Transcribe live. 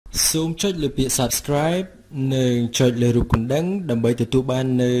សូមចុចលើពាក្យ subscribe និងចុចលើរូបកណ្ដឹងដើម្បីទទួលបាន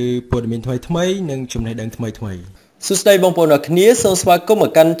នូវព័ត៌មានថ្មីៗនិងចំណេះដឹងថ្មីៗសួស្តីបងប្អូនអរគ្នាសូមស្វាគមន៍ម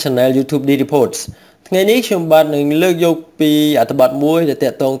កកាន់ Channel YouTube D Reports ថ្ងៃនេះខ្ញុំបាទនឹងលើកយកពីអត្ថបទមួយដែលទា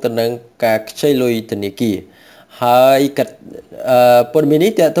ក់ទងទៅនឹងការខ្ចីលុយធនាគារហើយព័ត៌មាន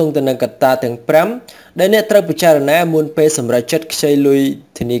នេះទាក់ទងទៅនឹងកត្តាទាំង5ដែលអ្នកត្រូវពិចារណាមុនពេលសម្រេចចិត្តខ្ចីលុយ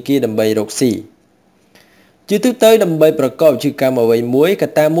ធនាគារដើម្បីរកស៊ីជាទូទៅដើម្បីប្រកបអាជីវកម្មអ្វីមួយក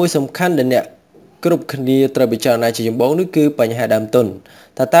ត្តាមួយសំខាន់ដែលអ្នកគ្រប់គ្នាត្រូវពិចារណាជាចម្បងនោះគឺបញ្ហាដើមទុន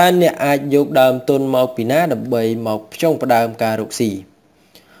តើអ្នកអាចយកដើមទុនមកពីណាដើម្បីមកផ្ចង់ផ្ដើមការរកស៊ី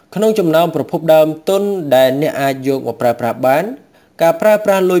ក្នុងចំណោមប្រភពដើមទុនដែលអ្នកអាចយកមកប្រើប្រាស់បានការប្រើប្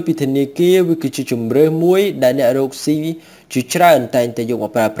រាស់លុយពីធនាគារវាគឺជាជម្រើសមួយដែលអ្នករកស៊ីជាច្រើនតែងតែយកម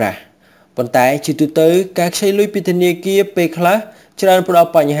កប្រើប្រាស់ប៉ុន្តែជាទូទៅការខ្ចីលុយពីធនាគារពេលខ្លះច្រើនផ្ដល់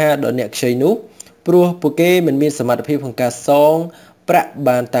បញ្ហាដល់អ្នកខ្ចីនោះព្រោះពួកគេមិនមានសមត្ថភាពក្នុងការសងប្រាក់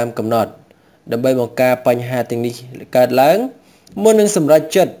បានតាមកំណត់ដើម្បីបង្ការបញ្ហាទាំងនេះកើតឡើងមុននឹងសម្រេច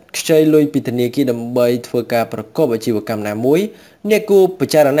ចិត្តខ្ចីលុយពីធនាគារដើម្បីធ្វើការប្រកបអាជីវកម្មណាមួយអ្នកគួរពិ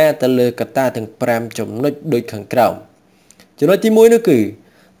ចារណាទៅលើកត្តាទាំង5ចំណុចដូចខាងក្រោមចំណុចទី1នោះគឺ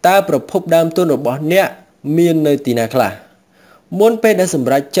តើប្រភពដើមទុនរបស់អ្នកមាននៅទីណាខ្លះមុនពេលដែលសម្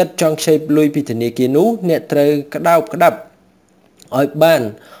រេចចិត្តចង់ខ្ចីលុយពីធនាគារនោះអ្នកត្រូវក្តោបក្តាប់ឲ្យបាន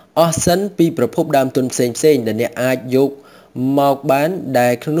អស់សិនពីប្រភពដើមទុនផ្សេងៗដែលអ្នកអាចយកមកបានដែ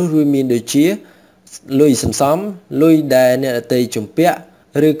លក្នុងនោះរួមមានដូចជាលុយសន្សំលុយដែលអ្នកដទៃជំពាក់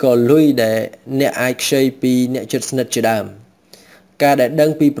ឬក៏លុយដែលអ្នកអាចខ្ចីពីអ្នកជិតស្និទ្ធជាដើមការដែលដឹ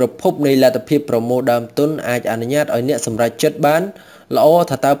ងពីប្រភពនៃលទ្ធភាពប្រមូលដើមទុនអាចអនុញ្ញាតឲ្យអ្នកសម្រេចចិត្តបានល្អ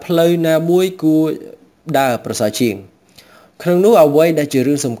ថាតើផ្លូវណាមួយគួរដើរប្រសើរជាងក្នុងនោះអ្វីដែលជា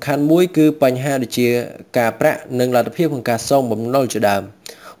រឿងសំខាន់មួយគឺបញ្ហាដូចជាការប្រាក់និងលទ្ធភាពក្នុងការសងបំណុលជាដើម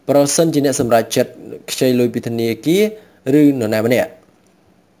ប្រសិនជាអ្នកសម្រេចចិត្តខ្ចីលុយពីធនាគារឬនរណាម្នាក់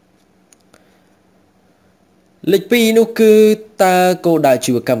លេខ2នោះគឺតើគោលដៅអា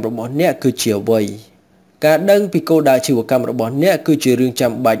ជីវកម្មរបស់អ្នកគឺជាអ្វីការដឹងពីគោលដៅអាជីវកម្មរបស់អ្នកគឺជារឿង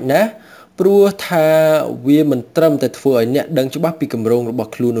ចាំបាច់ណាស់ព្រោះថាវាមិនត្រឹមតែធ្វើឲ្យអ្នកដឹងច្បាស់ពីគម្រោងរបស់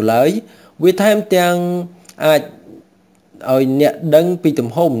ខ្លួននោះឡើយវាថែមទាំងអាចឲ្យអ្នកដឹងពីទំ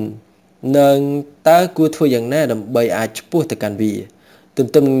ហំនិងតើគួរធ្វើយ៉ាងណាដើម្បីអាចឆ្ពោះទៅកាន់វាទ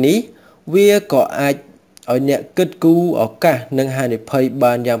ន្ទឹមនឹងនេះវាក៏អាចឲ្យអ្នកគិតគូរឱកាសនិងហានិភ័យ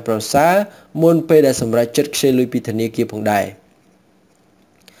បានយ៉ាងប្រសើរមុនពេលដែលសម្រេចចិត្តខ្ចីលុយពីធនាគារផងដែរ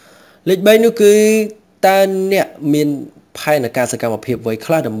លេខ3នោះគឺតើអ្នកមានផែនការសកម្មភាពអ្វី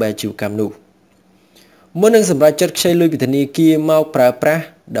ខ្លះដើម្បីអាជីវកម្មនោះមុននឹងសម្រេចចិត្តខ្ចីលុយពីធនាគារមកប្រើប្រាស់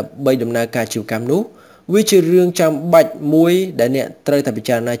ដើម្បីដំណើរការអាជីវកម្មនោះវាជារឿងចាំបាច់មួយដែលអ្នកត្រូវតែពិ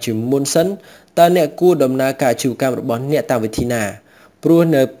ចារណាជាមុនសិនតើអ្នកគួរដំណើរការអាជីវកម្មរបស់អ្នកតាមវិធីណាព្រោះ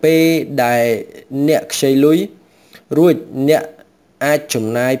នៅពេលដែលអ្នកខ្ចីលុយរួចអ្នកអាចចំ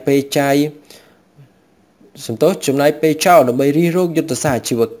ណាយពេលចោលដើម្បីរិះរោចយុទ្ធសាស្ត្រអា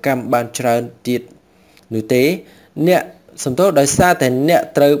ជីវកម្មបានច្រើនទៀតនោះទេអ្នកដោយសារតែអ្នក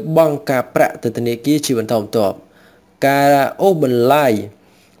ត្រូវបង់ការប្រាក់ទៅធនាគារជាបន្តបន្ទាប់ការអូសបន្លាយ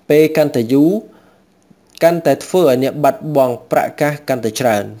ពេលកាន់តែយូរកាន់តែធ្វើឲ្យអ្នកបាត់បង់ប្រាក់កាសកាន់តែច្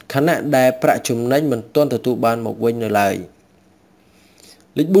រើនខណៈដែលប្រាក់ចំណេញមិនទាន់ទទួលបានមកវិញនៅឡើយ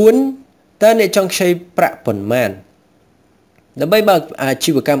លេខ4តើអ្នកចង់ខ្ចីប្រាក់ប៉ុន្មានដើម្បីបើកអាជី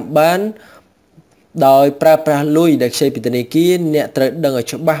វកម្មបានដោយប្រើប្រាស់លុយដែលខ្ចីពីធនាគារអ្នកត្រូវដឹងឲ្យ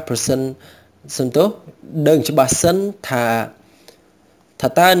ច្បាស់ដឹងច្បាស់សិនថា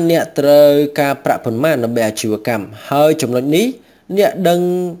តើអ្នកត្រូវការប្រាក់ប៉ុន្មានដើម្បីអាជីវកម្មហើយចំណុចនេះអ្នក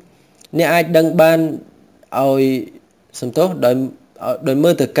អាចដឹងបានឲ្យដោយមើ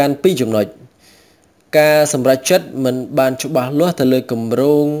លទៅកាន់2ចំណុចការសម្រេចចិត្តមិនបានច្បាស់លាស់ទៅលើគម្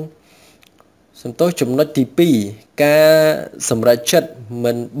រោងចំណុចទី2ការសម្រេចចិត្ត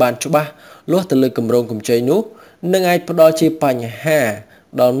មិនបានច្បាស់លាស់ទៅលើគម្រោងកម្ចីនោះនឹងអាចផ្ដល់ជាបញ្ហា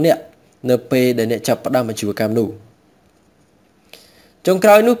ដល់អ្នកនៅពេលដែលអ្នកចាប់ផ្ដើមអាជីវកម្មនោះចុងក្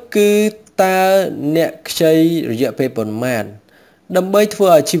រោយនោះគឺតើអ្នកខ្ចីរយៈពេលប៉ុន្មានដើម្បីធ្វើ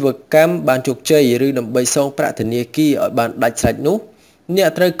អាជីវកម្មបានជោគជ័យឬដើម្បីសងប្រាក់ធនាគារឲ្យបានដាច់ស្រេចនោះអ្នក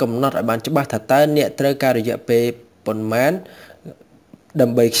ត្រូវកំណត់ឲ្យបានច្បាស់ថាតើអ្នកត្រូវការរយៈពេលប៉ុន្មានដើ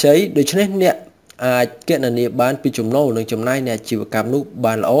ម្បីខ្ចីដូច្នេះអ្នកអាចគណនាបានពីចំណូលនិងចំណាយនៃអាជីវកម្មនោះ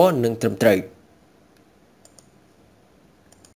បានល្អនិងត្រឹមត្រូវ